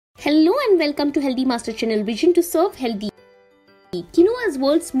Hello and welcome to Healthy Master channel, vision to serve healthy. Quinoa is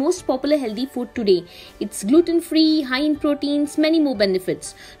world's most popular healthy food today. It's gluten-free, high in proteins, many more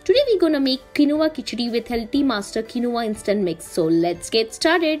benefits. Today we're gonna make quinoa khichdi with Healthy Master quinoa instant mix. So let's get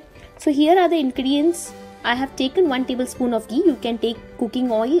started. So here are the ingredients. I have taken 1 tablespoon of ghee. You can take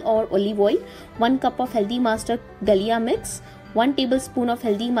cooking oil or olive oil. 1 cup of Healthy Master Dalia mix. 1 tablespoon of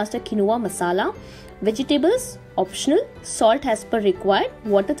Healthy Master quinoa masala. Vegetables optional. Salt as per required.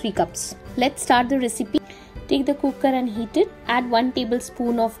 Water 3 cups. Let's start the recipe. Take the cooker and heat it. Add 1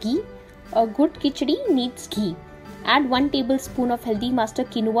 tablespoon of ghee. A good khichdi needs ghee. Add 1 tablespoon of Healthy Master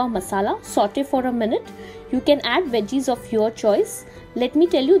quinoa masala. Saute for a minute. You can add veggies of your choice. Let me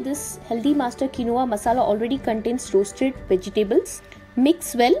tell you, this Healthy Master quinoa masala already contains roasted vegetables.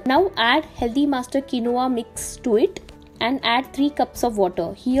 Mix well. Now add Healthy Master quinoa mix to it and add 3 cups of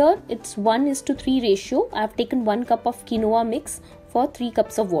water. Here it's 1:3 ratio. I have taken 1 cup of quinoa mix for 3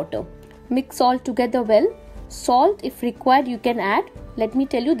 cups of water. Mix all together well. Salt if required you can add. Let me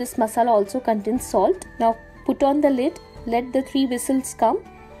tell you, this masala also contains salt. Now put on the lid. Let the 3 whistles come.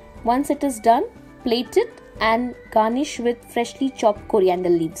 Once it is done, plate it and garnish with freshly chopped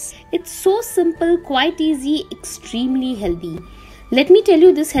coriander leaves. It's so simple, quite easy, extremely healthy. Let me tell you,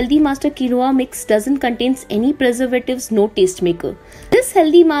 this Healthy Master quinoa mix doesn't contain any preservatives, no taste maker. This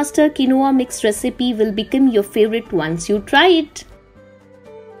Healthy Master quinoa mix recipe will become your favorite once you try it.